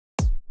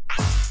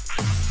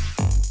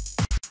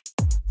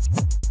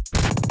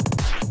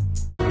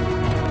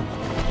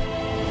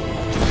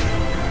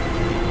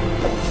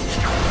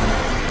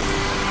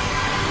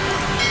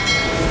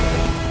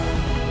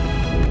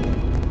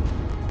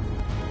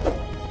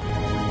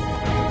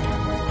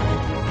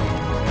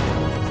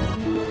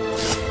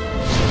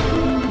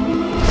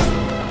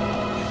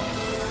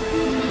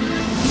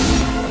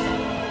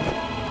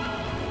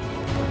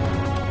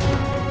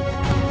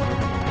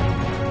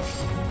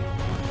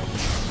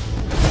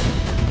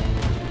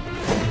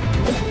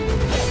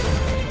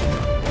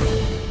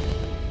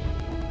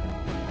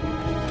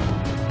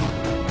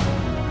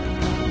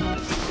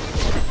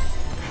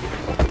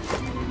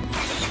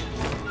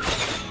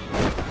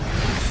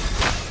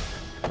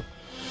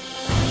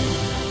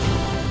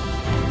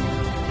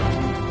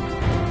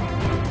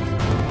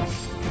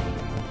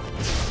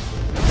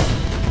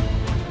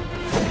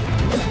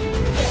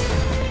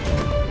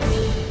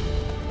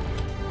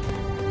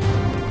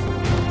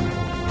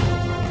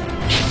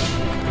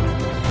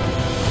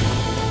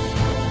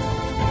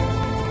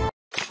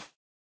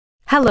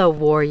Hello,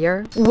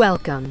 warrior.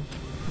 Welcome.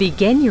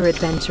 Begin your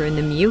adventure in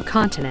the MU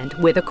continent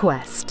with a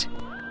quest.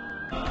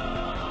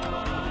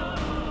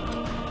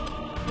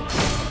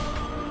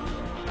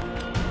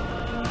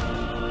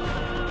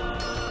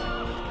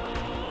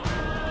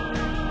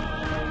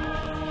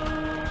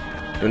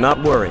 Do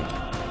not worry.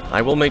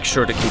 I will make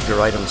sure to keep your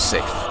items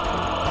safe.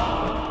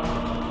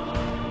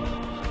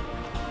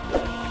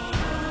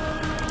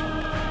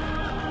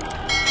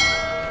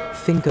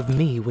 Think of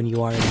me when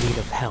you are in need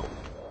of help.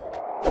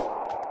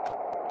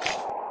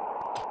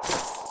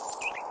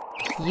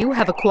 You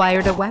have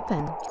acquired a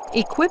weapon.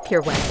 Equip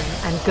your weapon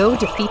and go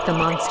defeat the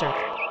monster.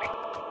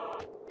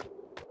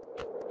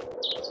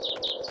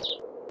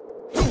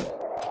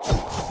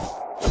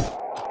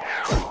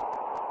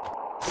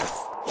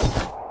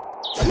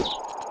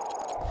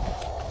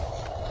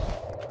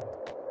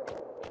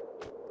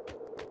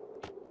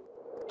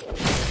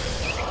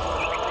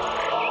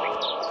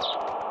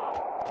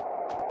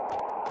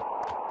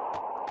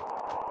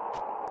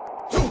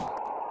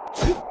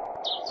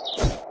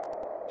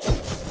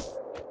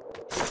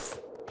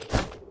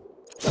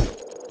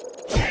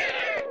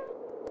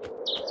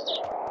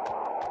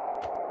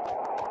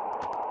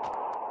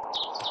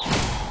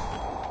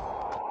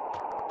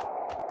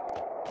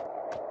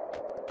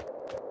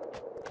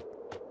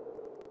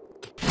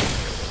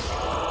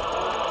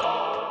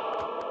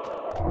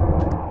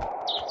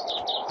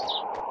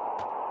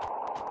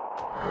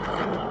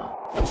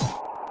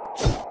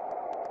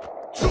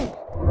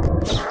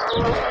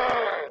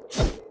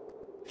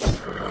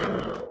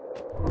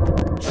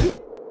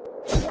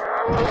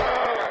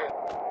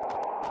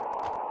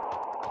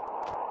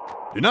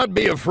 Do not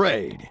be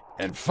afraid,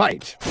 and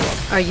fight.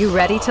 Are you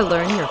ready to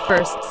learn your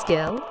first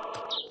skill?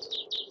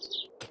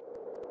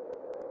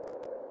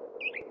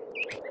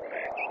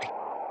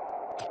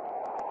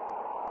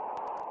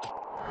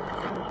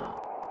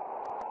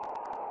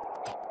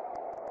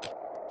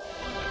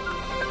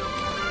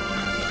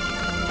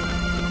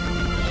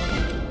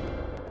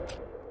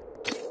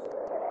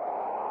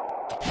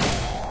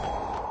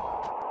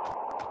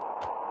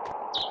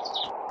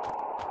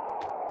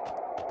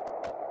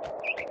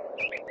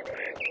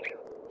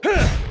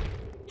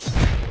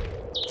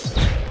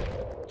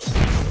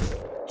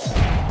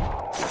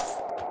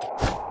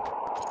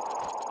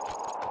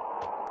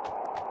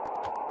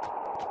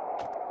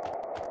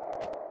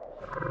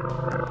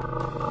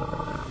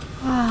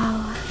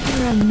 Wow,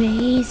 you're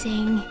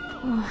amazing.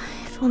 Oh,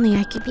 if only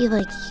I could be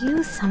like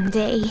you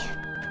someday.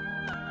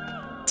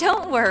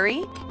 Don't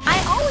worry,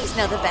 I always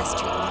know the best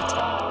treatment.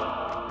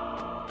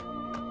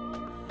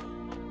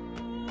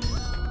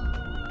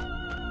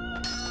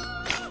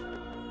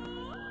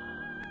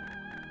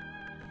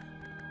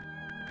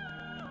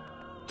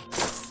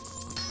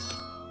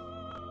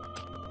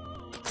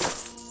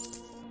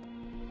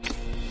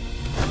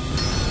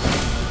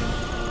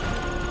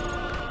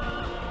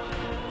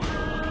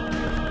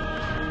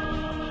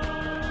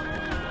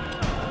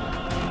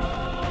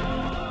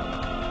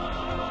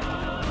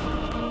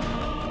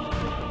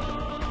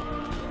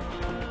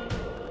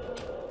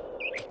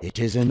 It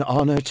is an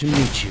honor to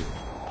meet you.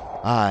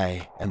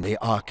 I am the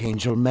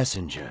Archangel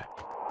Messenger.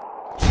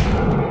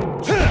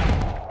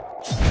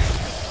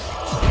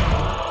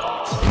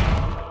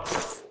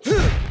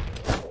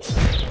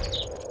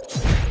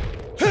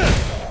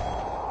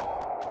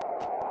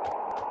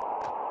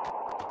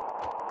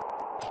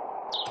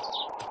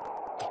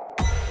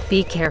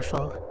 Be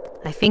careful.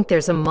 I think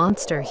there's a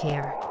monster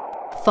here.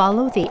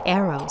 Follow the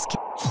arrows.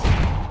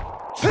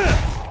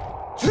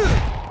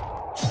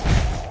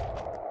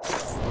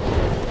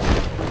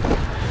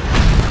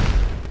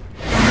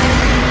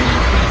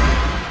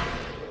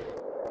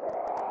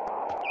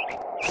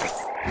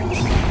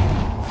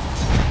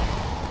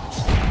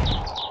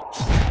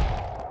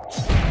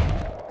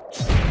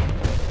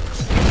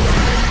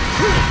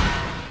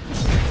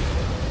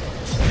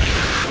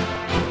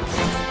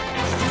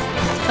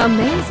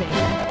 Amazing!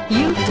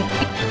 You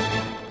defeat...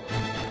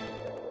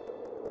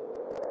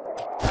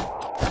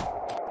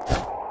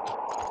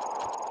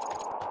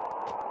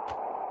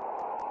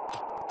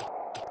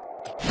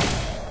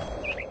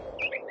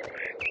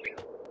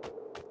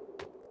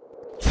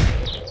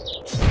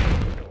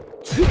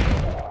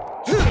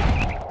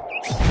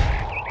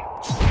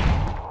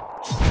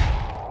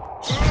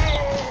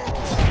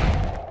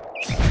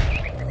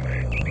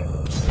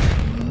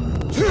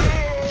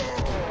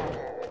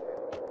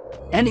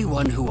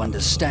 Anyone who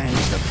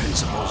understands the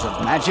principles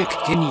of magic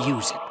can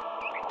use it.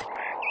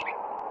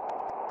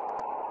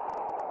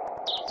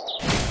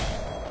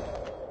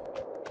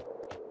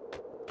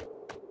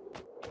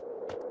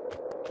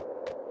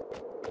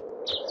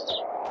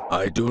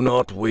 I do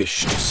not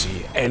wish to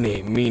see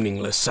any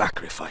meaningless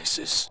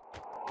sacrifices.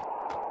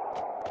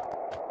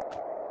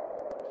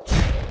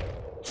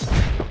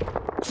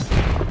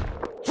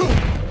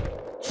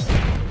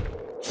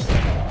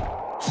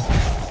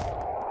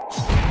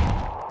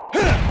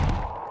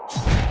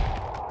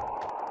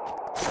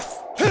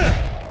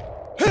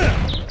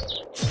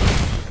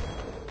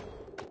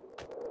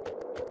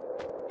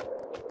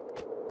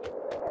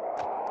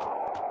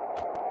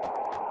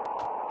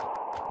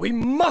 We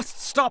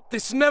must stop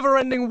this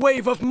never-ending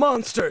wave of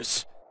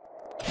monsters!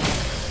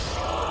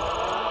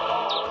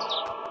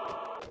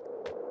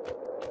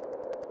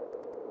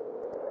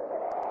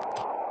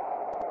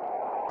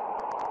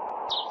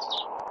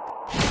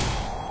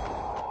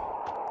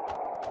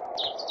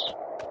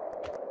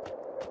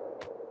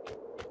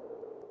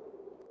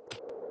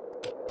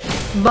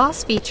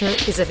 Boss feature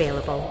is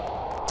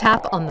available.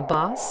 Tap on the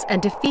boss and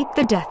defeat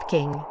the Death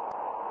King.